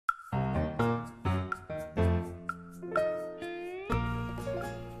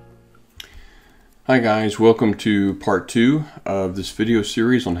Hi guys, welcome to part 2 of this video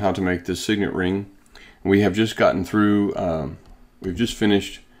series on how to make this signet ring. We have just gotten through, we've just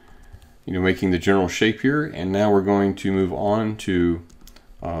finished making the general shape here, and now we're going to move on to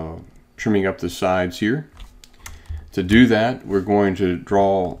trimming up the sides here. To do that, we're going to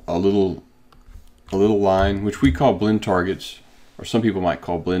draw a little line, which we call blend targets, or some people might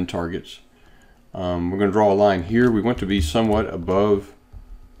call blend targets. We're going to draw a line here. We want to be somewhat above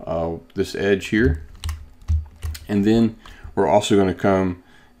this edge here, and then we're also going to come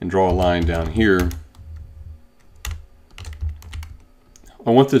and draw a line down here. I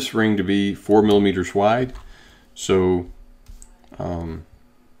want this ring to be 4 millimeters wide, so it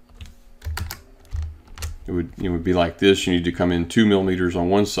would be like this. You need to come in 2 millimeters on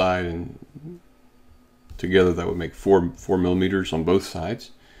one side, and together that would make 4 millimeters on both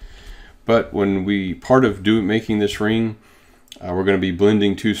sides. But when part of making this ring, we're going to be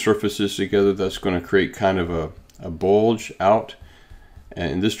blending two surfaces together. That's going to create kind of a bulge out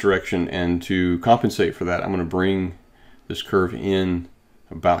in this direction, and to compensate for that, I'm going to bring this curve in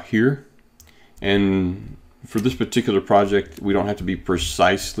about here. And for this particular project, we don't have to be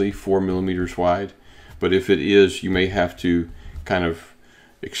precisely 4 millimeters wide, but if it is, you may have to kind of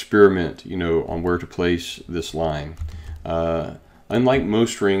experiment on where to place this line. Unlike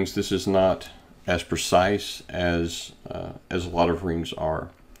most rings, this is not as precise as a lot of rings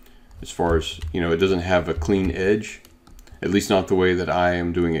are, as far as it doesn't have a clean edge, at least not the way that I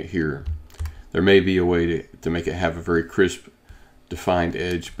am doing it here. There may be a way to make it have a very crisp defined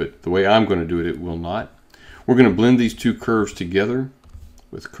edge, but the way I'm going to do it, it will not. We're going to blend these two curves together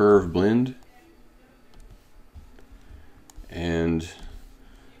with curve blend, and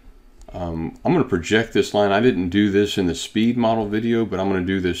I'm going to project this line. I didn't do this in the speed model video, but I'm going to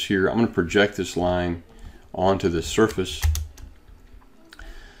do this here. I'm going to project this line onto the surface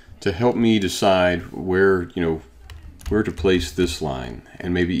to help me decide where to place this line,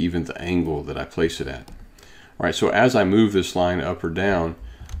 and maybe even the angle that I place it at. All right, so as I move this line up or down,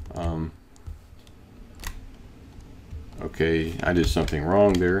 okay, I did something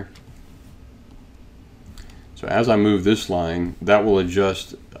wrong there. So as I move this line, that will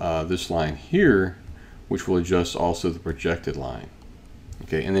adjust this line here, which will adjust also the projected line.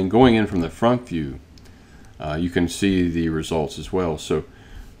 Okay, and then going in from the front view, you can see the results as well. So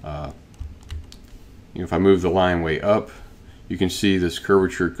if I move the line way up, you can see this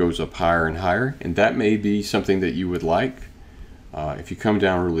curvature goes up higher and higher, and that may be something that you would like. If you come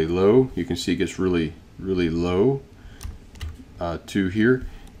down really low, you can see it gets really low to here,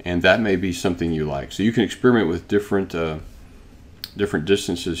 and that may be something you like. So you can experiment with different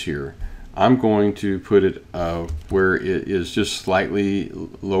distances here. I'm going to put it where it is just slightly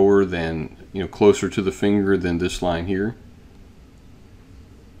lower than, closer to the finger than this line here.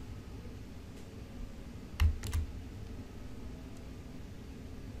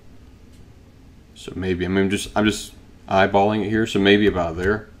 So maybe, I'm just eyeballing it here, so maybe about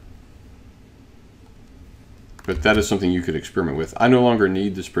there. But that is something you could experiment with. I no longer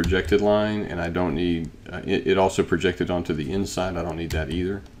need this projected line, and I don't need it also projected onto the inside. I don't need that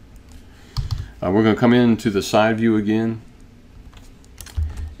either. We're going to come into the side view again,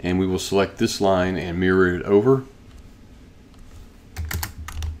 and we will select this line and mirror it over.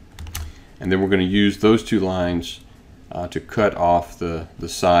 And then we're going to use those two lines to cut off the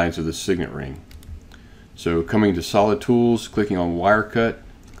sides of the signet ring. So coming to Solid Tools, clicking on Wire Cut,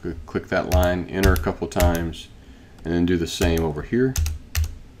 click that line, enter a couple times, and then do the same over here.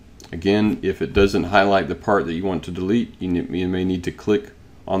 Again, if it doesn't highlight the part that you want to delete, you may need to click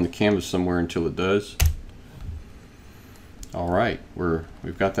on the canvas somewhere until it does. All right,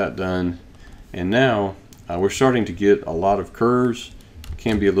 we've got that done, and now we're starting to get a lot of curves. It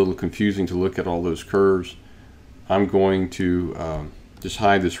can be a little confusing to look at all those curves. I'm going to just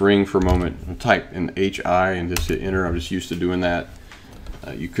hide this ring for a moment. I'll type in HI and just hit enter. I'm just used to doing that.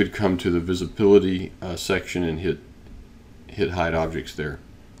 You could come to the visibility section and hit hide objects there.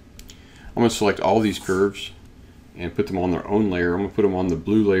 I'm going to select all these curves and put them on their own layer. I'm going to put them on the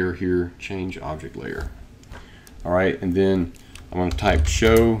blue layer here, change object layer. All right, and then I'm going to type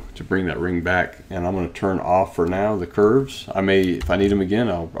show to bring that ring back, and I'm going to turn off for now the curves. I may, if I need them again,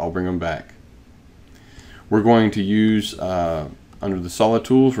 I'll bring them back. We're going to use under the Solid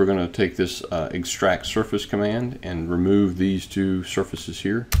Tools, we're going to take this extract surface command and remove these two surfaces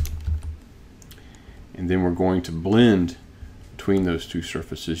here. And then we're going to blend between those two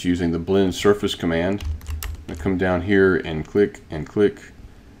surfaces using the blend surface command. I'm going to come down here and click, and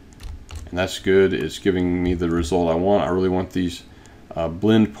that's good. It's giving me the result I want. I really want these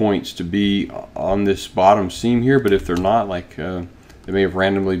blend points to be on this bottom seam here, but if they're not, like if they may have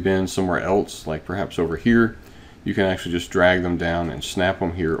randomly been somewhere else, like perhaps over here. You can actually just drag them down and snap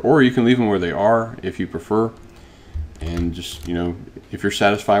them here, or you can leave them where they are if you prefer, and just, you know, if you're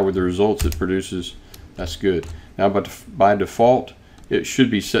satisfied with the results it produces, that's good. Now, but by default it should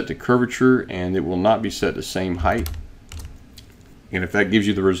be set to curvature, and it will not be set to same height. And if that gives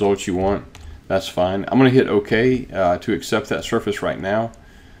you the results you want, that's fine. I'm going to hit OK to accept that surface right now,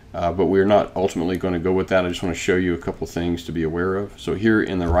 but we're not ultimately going to go with that. I just want to show you a couple things to be aware of. So here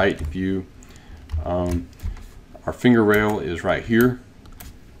in the right view, our finger rail is right here.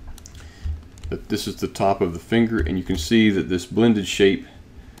 But this is the top of the finger, and you can see that this blended shape,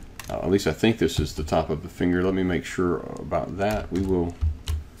 at least I think this is the top of the finger. Let me make sure about that. We will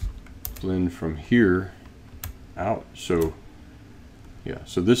blend from here out. So yeah,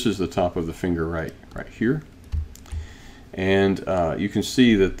 so this is the top of the finger right here, and you can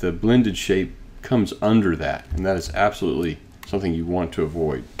see that the blended shape comes under that, and that is absolutely something you want to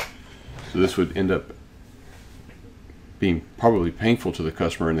avoid. So this would end up being probably painful to the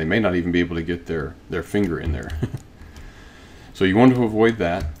customer, and they may not even be able to get their finger in there. So you want to avoid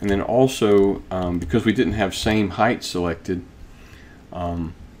that. And then also, because we didn't have same height selected,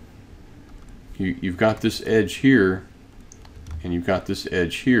 you've got this edge here, and you've got this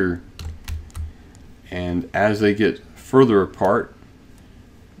edge here, and as they get further apart,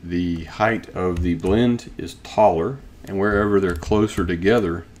 the height of the blend is taller, and wherever they're closer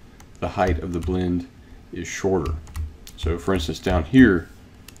together, the height of the blend is shorter. So for instance, down here,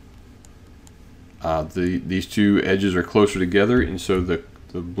 these two edges are closer together, and so the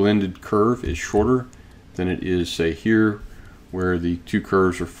blended curve is shorter than it is, say, here, where the two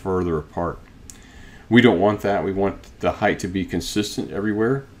curves are further apart. We don't want that. We want the height to be consistent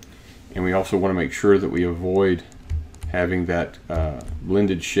everywhere, and we also want to make sure that we avoid having that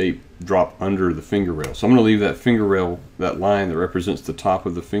blended shape drop under the finger rail. So I'm going to leave that finger rail, that line that represents the top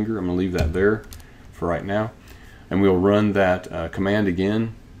of the finger, I'm going to leave that there for right now, and we'll run that command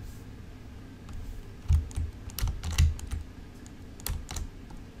again.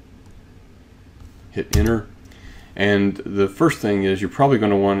 Hit enter, and the first thing is you're probably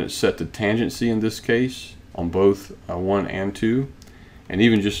going to want it set to tangency in this case on both 1 and 2, and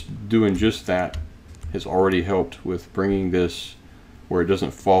even just doing just that has already helped with bringing this where it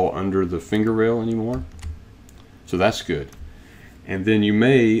doesn't fall under the finger rail anymore. So that's good. And then you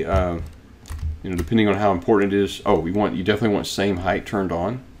may, you know, depending on how important it is, you definitely want same height turned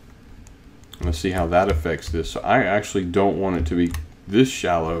on. Let's see how that affects this. So I actually don't want it to be this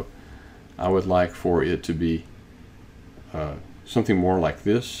shallow. I would like for it to be something more like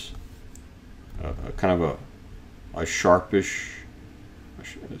this, kind of a sharpish,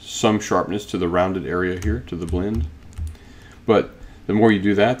 some sharpness to the rounded area here, to the blend. But the more you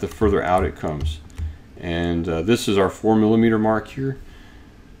do that, the further out it comes. And this is our 4mm mark here.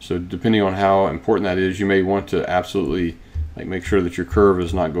 So depending on how important that is, you may want to absolutely make sure that your curve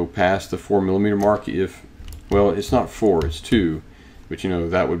does not go past the 4mm mark. If, well, it's not 4, it's 2, but you know,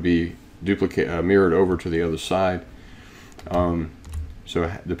 that would be mirrored over to the other side.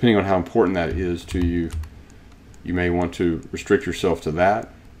 So depending on how important that is to you, you may want to restrict yourself to that.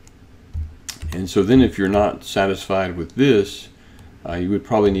 And so then if you're not satisfied with this, you would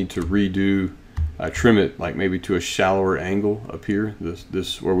probably need to redo, trim it like maybe to a shallower angle up here.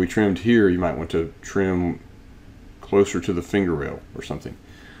 This where we trimmed here, you might want to trim closer to the finger rail or something.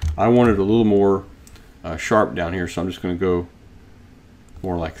 I want it a little more sharp down here, so I'm just going to go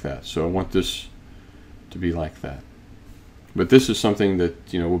more like that. So I want this to be like that. But this is something that,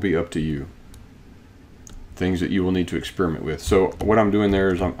 you know, will be up to you. Things that you will need to experiment with. So what I'm doing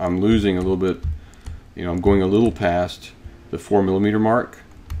there is I'm losing a little bit, you know, I'm going a little past the 4mm mark,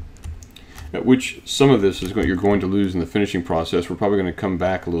 which some of this is you're going to lose in the finishing process. We're probably going to come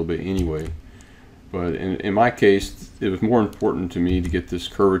back a little bit anyway. But in my case, it was more important to me to get this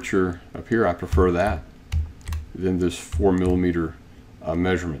curvature up here. I prefer that than this 4mm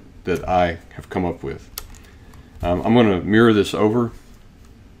measurement that I have come up with. I'm going to mirror this over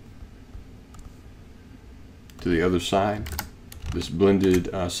to the other side, this blended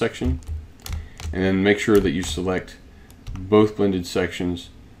section, and then make sure that you select both blended sections,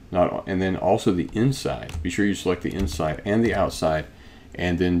 and then also the inside. Be sure you select the inside and the outside,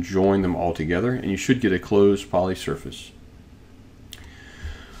 and then join them all together, and you should get a closed poly surface.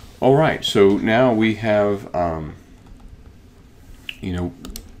 All right, so now we have, you know,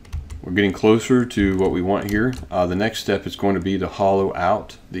 we're getting closer to what we want here. The next step is going to be to hollow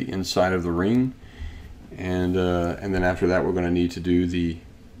out the inside of the ring, and then after that we're going to need to do the,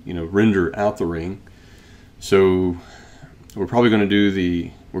 you know, render out the ring. So we're probably going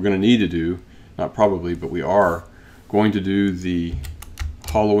to do not probably, but we are going to do the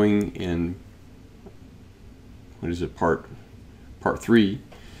hollowing in, what is it, part 3,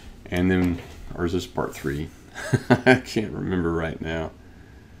 and then, or is this part 3? I can't remember right now.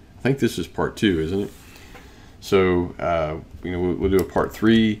 I think this is part 2, isn't it? So you know, we'll do a part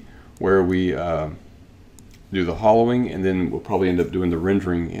 3 where we do the hollowing, and then we'll probably end up doing the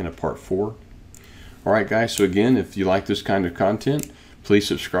rendering in a part 4. All right, guys, so again, if you like this kind of content, please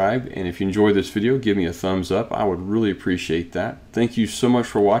subscribe, and if you enjoyed this video, give me a thumbs up. I would really appreciate that. Thank you so much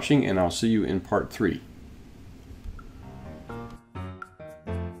for watching, and I'll see you in part 3.